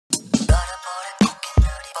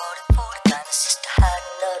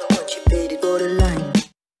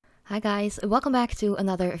Hi guys, welcome back to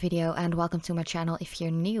another video and welcome to my channel if you're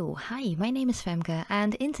new. Hi, my name is Femke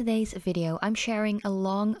and in today's video I'm sharing a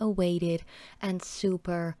long awaited and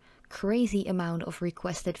super crazy amount of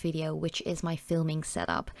requested video, which is my filming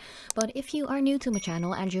setup. But if you are new to my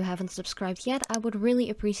channel and you haven't subscribed yet, I would really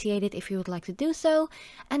appreciate it if you would like to do so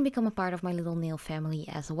and become a part of my little nail family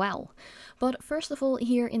as well. But first of all,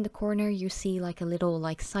 here in the corner you see like a little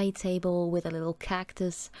side table with a little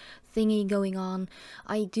cactus thingy going on.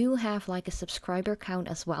 I do have like a subscriber count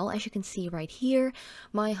as well, as you can see right here.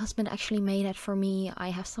 My husband actually made it for me. I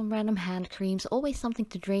have some random hand creams, always something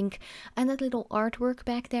to drink, and that little artwork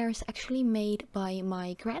back there is actually made by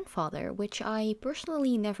my grandfather, which I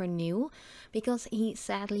personally never knew because he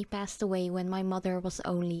sadly passed away when my mother was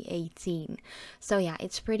only 18. So yeah,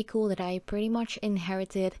 it's pretty cool that I pretty much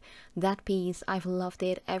inherited that piece. I've loved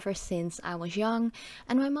it ever since I was young,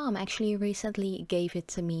 and my mom actually recently gave it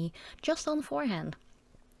to me just on forehand.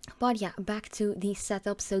 But yeah, back to the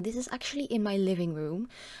setup. So this is actually in my living room.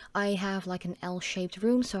 I have like an L-shaped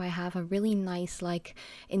room, so I have a really nice, like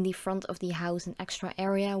in the front of the house, an extra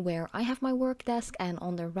area where I have my work desk, and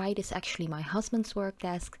on the right is actually my husband's work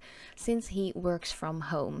desk since he works from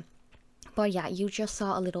home. But yeah, you just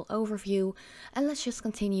saw a little overview, and let's just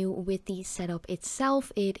continue with the setup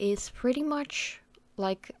itself. It is pretty much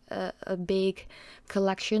like a big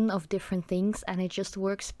collection of different things, and it just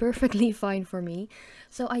works perfectly fine for me.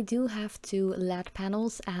 So I do have two LED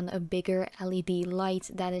panels and a bigger LED light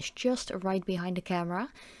that is just right behind the camera.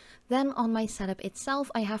 Then on my setup itself,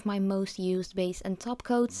 I have my most used base and top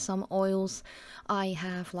coats, some oils. I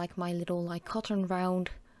have like my little cotton round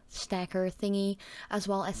stacker thingy, as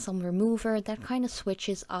well as some remover that kind of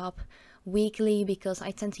switches up weekly because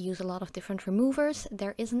I tend to use a lot of different removers.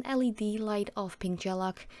 There is an LED light of pink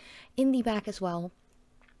gel in the back as well.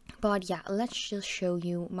 But yeah, let's just show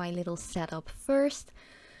you my little setup first.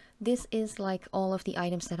 This is like all of the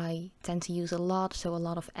items that I tend to use a lot. So a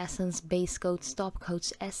lot of Essence, base coats, top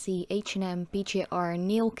coats, SC, H&M, PJR,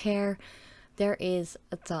 nail care. There is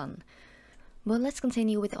a ton. But let's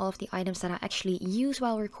continue with all of the items that I actually use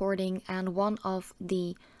while recording, and one of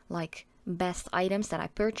the best items that I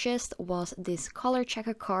purchased was this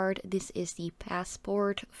ColorChecker card. This is the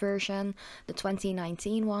passport version, the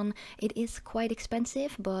 2019 one. It is quite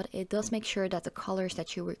expensive, but it does make sure that the colors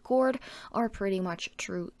that you record are pretty much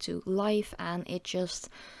true to life, and it just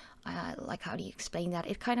how do you explain that?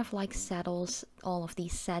 It kind of settles all of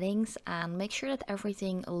these settings and make sure that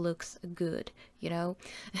everything looks good, you know.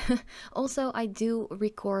 Also, I do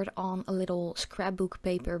record on a little scrapbook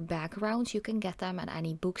paper background. You can get them at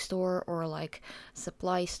any bookstore or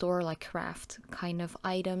supply store, craft kind of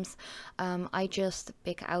items. I just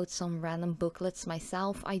pick out some random booklets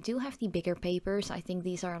myself. I do have the bigger papers. I think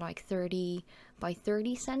these are 30 by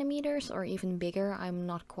 30 centimeters or even bigger. I'm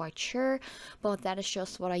not quite sure, but that is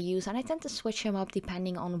just what I use, and I tend to switch them up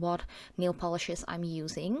depending on what nail polishes I'm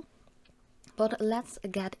using. But let's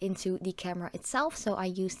get into the camera itself. So I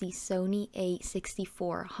use the Sony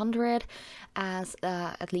a6400 as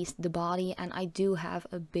at least the body, and I do have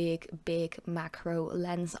a big macro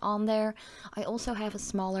lens on there. I also have a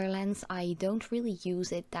smaller lens. I don't really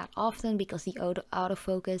use it that often because the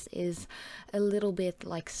autofocus is a little bit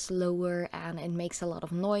slower and it makes a lot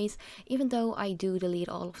of noise, even though I do delete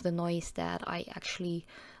all of the noise that I actually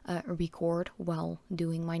record while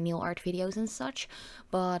doing my nail art videos and such.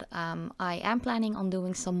 But I am planning on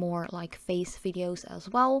doing some more face videos as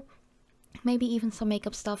well, maybe even some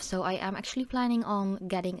makeup stuff. So I am actually planning on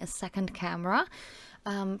getting a second camera,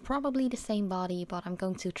 probably the same body, but I'm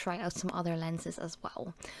going to try out some other lenses as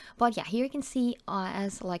well. But yeah, here you can see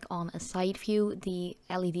as on a side view the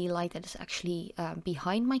LED light that is actually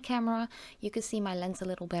behind my camera. You can see my lens a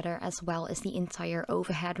little better, as well as the entire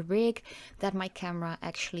overhead rig that my camera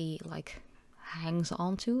actually hangs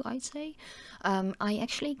onto, I'd say. I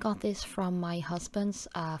actually got this from my husband's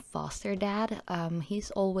foster dad. He's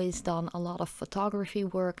always done a lot of photography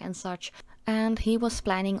work and such, and he was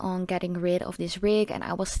planning on getting rid of this rig, and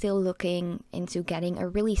I was still looking into getting a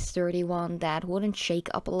really sturdy one that wouldn't shake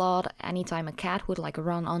up a lot anytime a cat would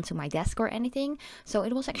run onto my desk or anything. So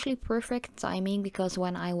it was actually perfect timing, because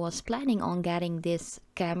when I was planning on getting this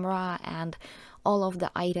camera and all of the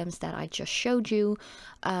items that I just showed you,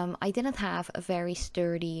 I didn't have a very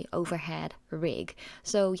sturdy overhead rig.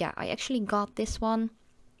 So yeah, I actually got this one.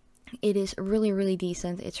 It is really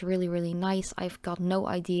decent. It's really nice. I've got no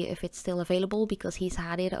idea if it's still available because he's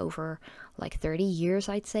had it over like 30 years,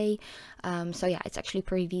 I'd say. So yeah, it's actually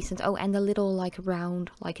pretty decent. Oh, and the little like round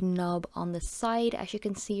like knob on the side, as you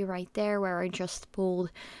can see right there, where I just pulled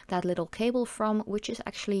that little cable from, which is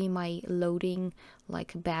actually my loading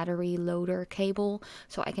like battery loader cable,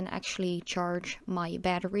 so I can actually charge my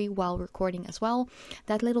battery while recording as well.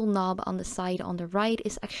 That little knob on the side on the right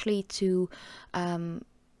is actually to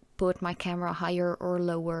put my camera higher or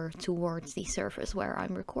lower towards the surface where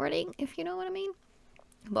I'm recording, if you know what I mean.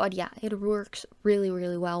 But yeah, it works really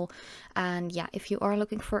well. And yeah, if you are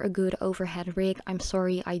looking for a good overhead rig, I'm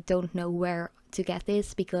sorry, I don't know where to get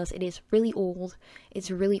this because it is really old.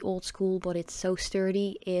 It's really old school, but it's so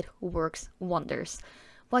sturdy, it works wonders.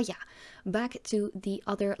 But yeah, back to the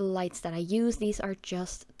other lights that I use. These are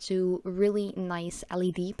just two really nice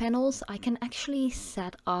LED panels. I can actually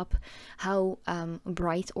set up how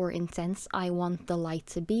bright or intense I want the light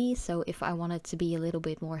to be. So if I want it to be a little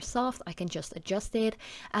bit more soft, I can just adjust it,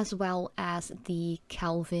 as well as the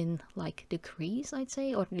Kelvin like degrees, I'd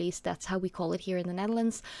say, or at least that's how we call it here in the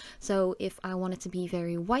Netherlands. So if I want it to be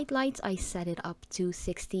very white light, I set it up to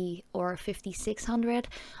 60 or 5600.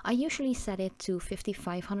 I usually set it to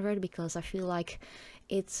 5500 because I feel like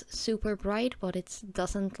it's super bright, but it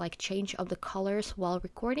doesn't like change up the colors while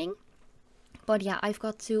recording. But yeah, I've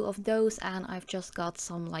got two of those, and I've just got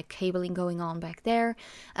some like cabling going on back there,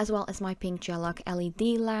 as well as my pink gel lock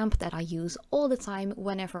LED lamp that I use all the time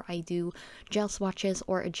whenever I do gel swatches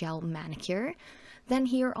or a gel manicure. Then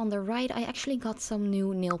here on the right, I actually got some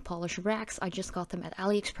new nail polish racks. I just got them at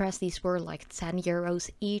AliExpress. These were like 10 euros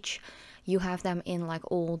each. You have them in like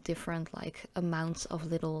all different like amounts of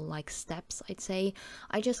little like steps, I'd say.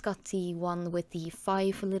 I just got the one with the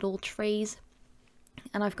 5 little trays,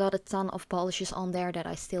 and I've got a ton of polishes on there that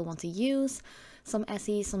I still want to use. Some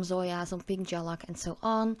Essie, some Zoya, some pink gel lock, and so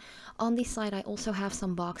on. On this side I also have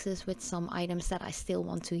some boxes with some items that I still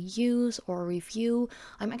want to use or review.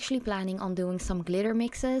 I'm actually planning on doing some glitter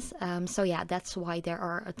mixes, so yeah, that's why there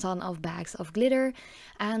are a ton of bags of glitter.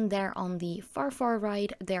 And there on the far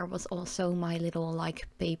right there was also my little like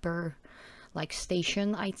paper like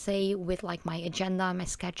station, I'd say, with like my agenda, my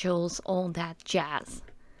schedules, all that jazz.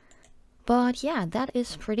 But yeah, that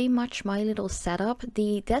is pretty much my little setup.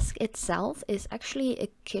 The desk itself is actually a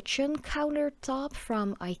kitchen countertop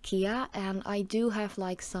from IKEA, and I do have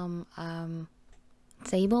like some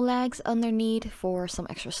table legs underneath for some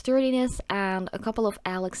extra sturdiness, and a couple of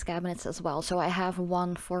Alex cabinets as well. So I have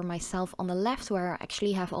one for myself on the left where I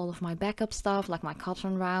actually have all of my backup stuff, like my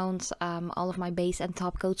cotton rounds, all of my base and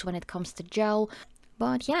top coats when it comes to gel.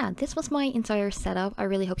 But yeah, this was my entire setup. I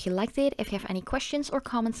really hope you liked it. If you have any questions or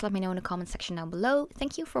comments, let me know in the comment section down below.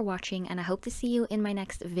 Thank you for watching, and I hope to see you in my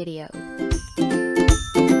next video.